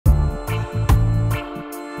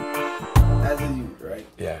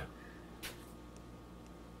Yeah.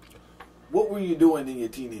 What were you doing in your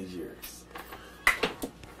teenage years?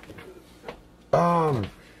 A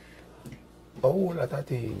whole lot of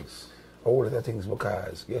things. A whole lot of things,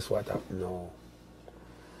 because guess what happened now?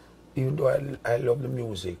 Even though I love the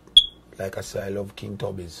music, like I said, I love King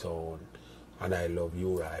Tubby's sound and I love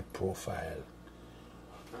Uri profile.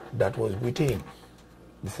 That was within.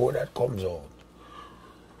 Before that comes out,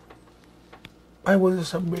 I was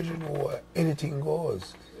just a bridge, anything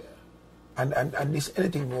goes. And this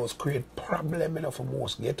anything goes create problem enough for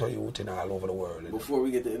most ghetto youth in all over the world. Before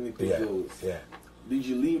we get to anything goes. Yeah. Did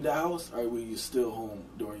you leave the house or were you still home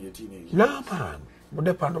during your teenage years? No, man. But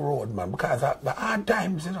they're on the road, man, because the hard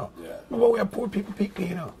times, Yeah. Remember, we are poor people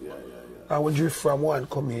picking, Yeah. And we drift from one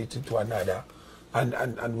community to another,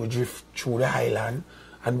 and we drift through the highland,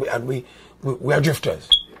 and we are drifters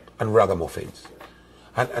and ragamuffins.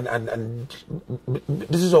 And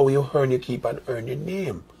this is how you earn your keep and earn your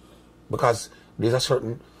name. Because there's a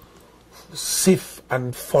certain sieve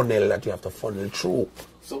and funnel that you have to funnel through.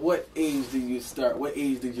 So what age did you start? What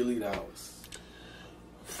age did you leave the house?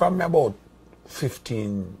 From about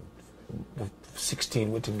 15,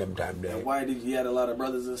 16 within them time there. And why did you had a lot of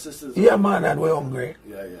brothers and sisters? Yeah, man, and we're hungry.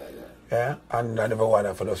 Yeah. And I never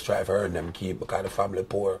wanted for us try to earn them keep because the family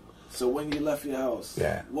poor. So when you left your house,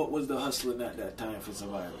 yeah, what was the hustling at that time for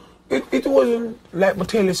survival? It wasn't, like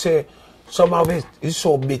Mateli say, some of it is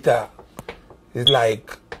so bitter. It's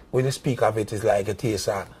like, when you speak of it, it's like it tastes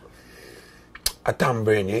a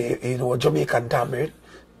tambourine, you know, Jamaican tambourine.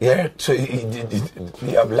 Yeah, so you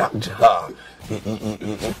have lockjaw,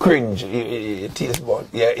 you cringe, you taste bad.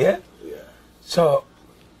 Yeah. So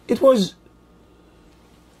it was,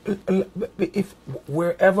 if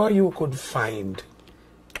wherever you could find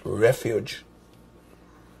refuge,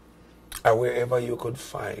 or wherever you could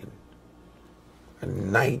find a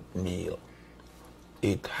night meal,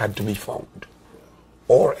 it had to be found,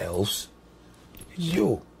 or else it's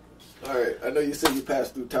you. All right, I know you said you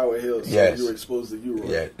passed through Tower Hill, so yes, you were exposed to Euro.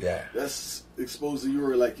 Yeah. That's exposed to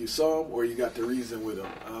Euro like you saw him, or you got to reason with him?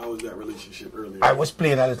 How was that relationship earlier? I was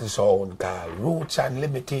playing a little song called Roots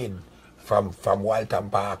Unlimited from Walton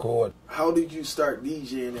Park Road. How did you start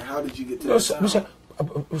DJing, and how did you get to the sound?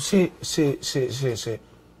 See,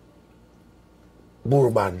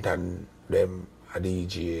 Burbant and them a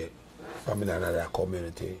DJ from another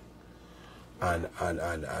community, and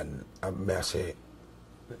may I say,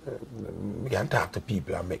 we can talk to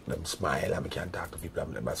people and make them smile, and we can talk to people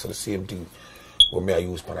and make them. So the same thing when I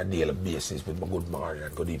use on a daily basis with my good morning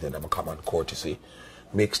and good evening and my common courtesy,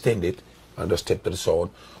 me extend it and just step to the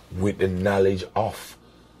sound with the knowledge of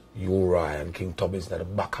Uri and King Tubby's at the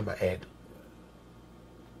back of my head.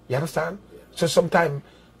 You understand? So sometimes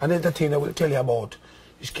an entertainer will tell you about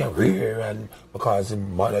his career and because his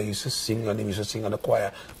mother used to sing and he used to sing in the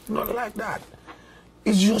choir. Not like that.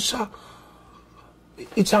 It's just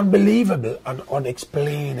it's unbelievable and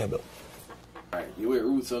unexplainable. Right, you were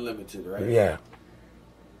Roots Unlimited, right? Yeah.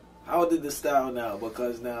 How did the style now?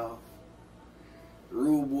 Because now,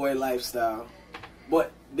 rude boy lifestyle,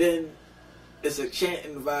 but then it's a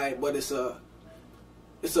chanting vibe, but it's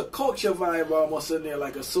a culture vibe almost in there,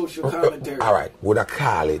 like a social commentary. All right, would I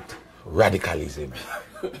call it radicalism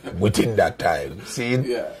within that time? See?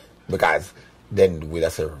 Yeah. Because then we'd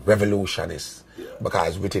say revolutionists. Yeah.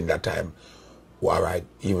 Because within that time, all right,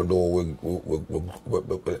 even though we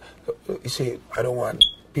you see, I don't want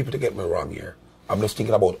people to get me wrong here. I'm just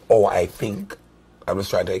thinking about how I think. I'm just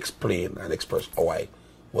trying to explain and express how I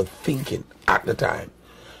was thinking at the time.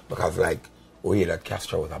 Because like, we hear that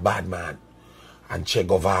Castro was a bad man. And Che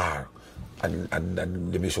Guevara. And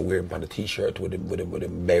they used to wear him on the t-shirt with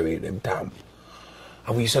him buried in Tam.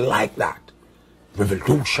 And we used to like that.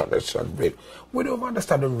 Revolutionists and real. We don't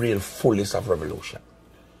understand the real fullness of revolution.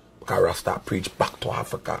 Because Rasta preached back to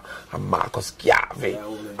Africa and Marcus Garvey.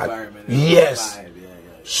 Yes. Vibe, yeah.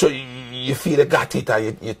 So you feel you got it,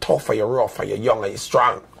 and you're tough, and you're rough, and you're young, and you're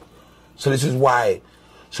strong. So this is why.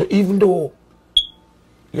 So even though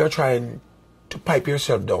you're trying to pipe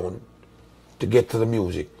yourself down to get to the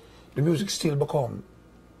music still become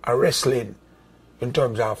a wrestling in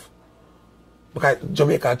terms of, because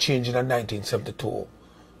Jamaica changed in 1972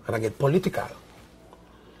 and I get political.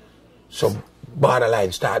 So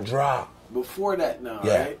borderline start draw. Before that now,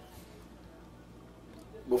 right?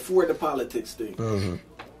 Before the politics thing.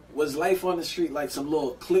 Was life on the street like some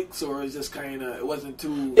little cliques, or is just kind of, it wasn't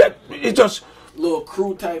too... Yeah, it just... Little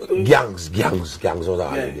crew type thing? Gangs was all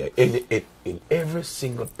there. In every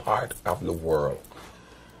single part of the world.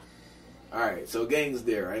 Alright, so gangs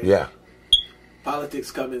there, right? Yeah.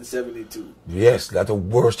 Politics come in 72. Yes, that's the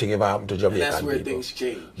worst thing ever happened to Jamaican And that's where people. things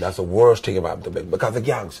change. That's the worst thing about them because the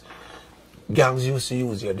gangs used to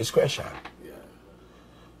use your discretion. Yeah.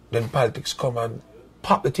 Then politics come and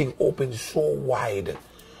pop the thing open so wide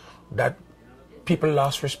that people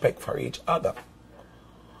lost respect for each other.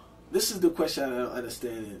 This is the question I don't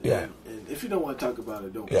understand. And if you don't want to talk about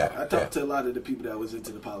it, don't. I talked to a lot of the people that was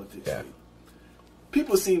into the politics. Yeah.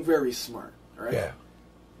 People seem very smart, right? Yeah.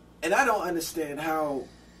 And I don't understand how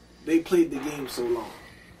they played the game so long.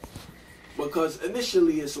 Because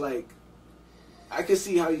initially it's like, I can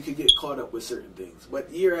see how you could get caught up with certain things.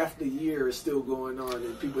 But year after year is still going on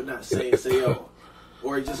and people not saying, oh,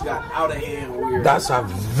 or it just got out of hand weird. That's a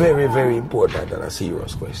very, very important and a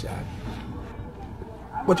serious question.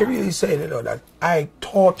 But you're really saying, that I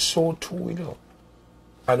thought so too,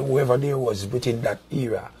 And whoever there was within that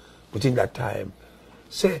era, within that time,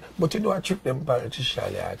 say, but I trick them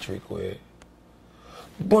politicians, I trick way.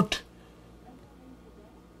 But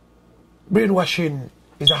brainwashing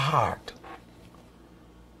is a heart.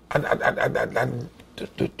 And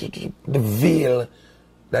the veil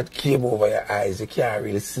that came over your eyes, you can't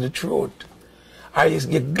really see the truth. Or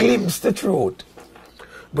you glimpse the truth.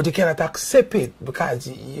 But you cannot accept it because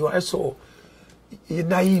you're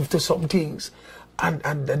naive to some things. And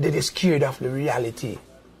then you're scared of the reality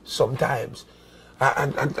sometimes.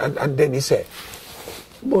 And then you say,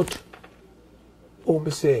 but,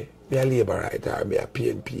 me say, me a labor writer, me a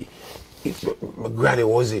PNP. My granny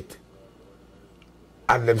was it.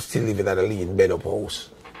 And them still living at a lean bed up house.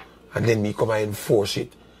 And then me come and enforce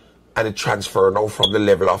it. And it transfer now from the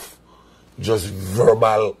level of just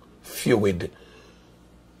verbal fluid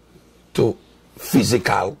to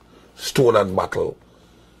physical stone and battle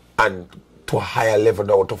and to a higher level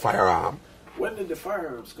now to firearm. When did the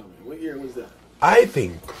firearms come in? What year was that? I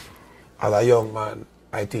think, as a young man,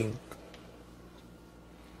 I think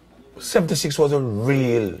 76 was a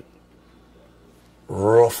real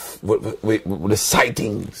rough with the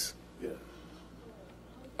sightings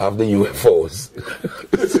of the UFOs.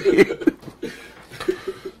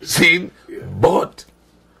 See? But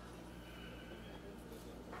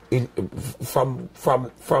from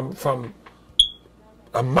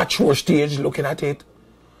a mature stage looking at it,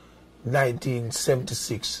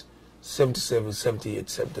 1976, 77, 78,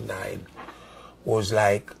 79 was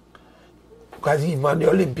like, because even on the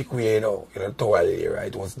Olympic way, in the towel era,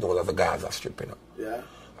 it was known as the Gaza Strip, Yeah.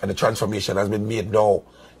 And the transformation has been made now.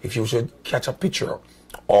 If you should catch a picture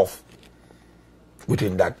of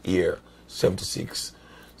within that year, 76,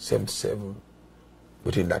 77,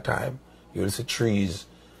 within that time, you'll see trees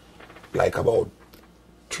like about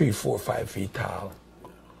 3, 4, 5 feet tall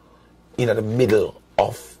in the middle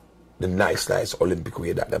of the nice Olympic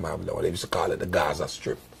way that them have now. They used to call it the Gaza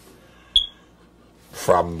Strip.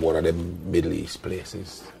 From one of them Middle East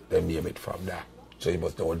places. They name it from that. So you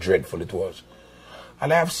must know how dreadful it was.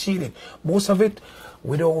 And I have seen it. Most of it,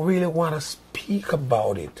 we don't really want to speak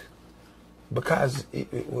about it. Because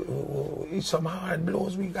it's some hard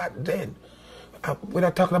blows we got then. We're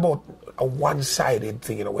not talking about a one-sided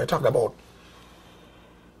thing, We're talking about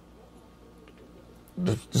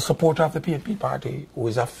the supporter of the PNP party who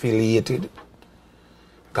is affiliated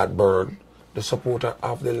got burned. The supporter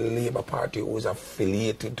of the Labour Party who is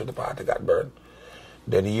affiliated to the party got burned.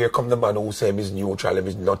 Then here come the man who says he's neutral, him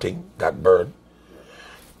is nothing, got burned.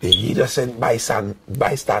 The innocent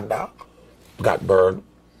bystander got burned.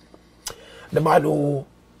 The man who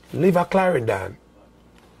live at Clarendon,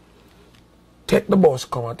 take the bus,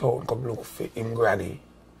 come at town, come look for him granny.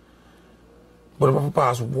 But if you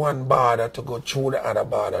pass one border to go through the other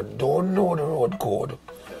border, don't know the road code,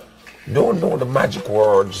 don't know the magic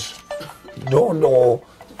words, don't know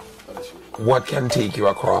what can take you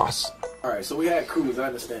across. Alright, so we had crews, I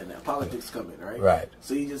understand that. Politics coming, right? Right.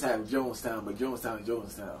 So you just have Jonestown, but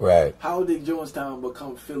Jonestown. Right. How did Jonestown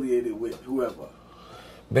become affiliated with whoever?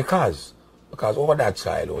 Because over that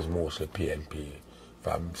side it was mostly PNP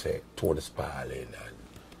from, say, Tony Sparling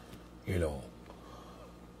and,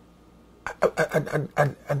 And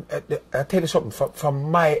I tell you something,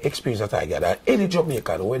 from my experience that I get, any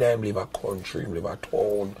Jamaican, whether I live a country, live a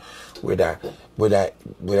town, whether I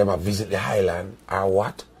visit the highland or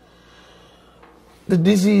what, the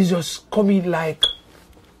disease just come in like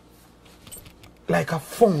a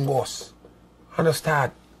fungus and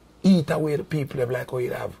start eat away the people, like we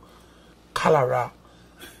have cholera,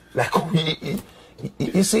 like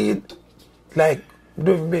you see it, like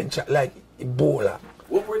Ebola.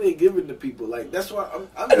 What were they giving the people? Like, that's why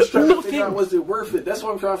I'm just trying to figure out, was it worth it? That's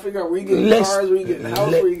what I'm trying to figure out. Were you getting cars? Were you getting a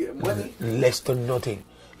house? Were you getting money? Less than nothing.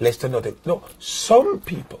 No, some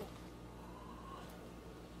people,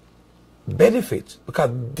 benefits because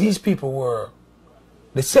these people were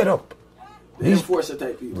they set up. The enforcer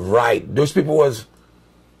type people. Right. Those people was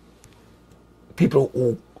people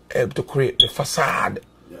who helped to create the facade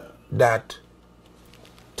that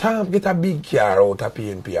Tom get a big car out of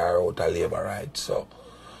PNP or out of Labour, right? So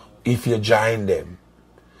if you join them,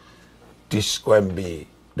 this going to be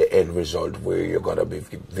the end result where you're going to be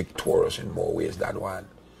victorious in more ways than one.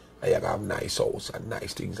 And you have nice house and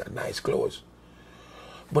nice things and nice clothes.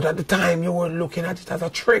 But at the time you were looking at it as a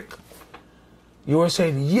trick. You were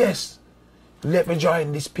saying, yes, let me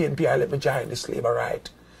join this PNP or let me join this Labour, right?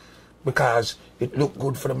 Because it looked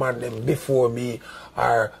good for the man them before me,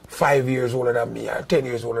 or 5 years older than me, or 10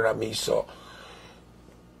 years older than me. So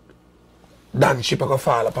that ship could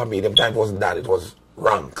fall upon me. Them time it wasn't that, it was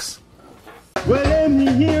ranks. Well, let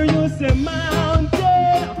me hear you say mountain.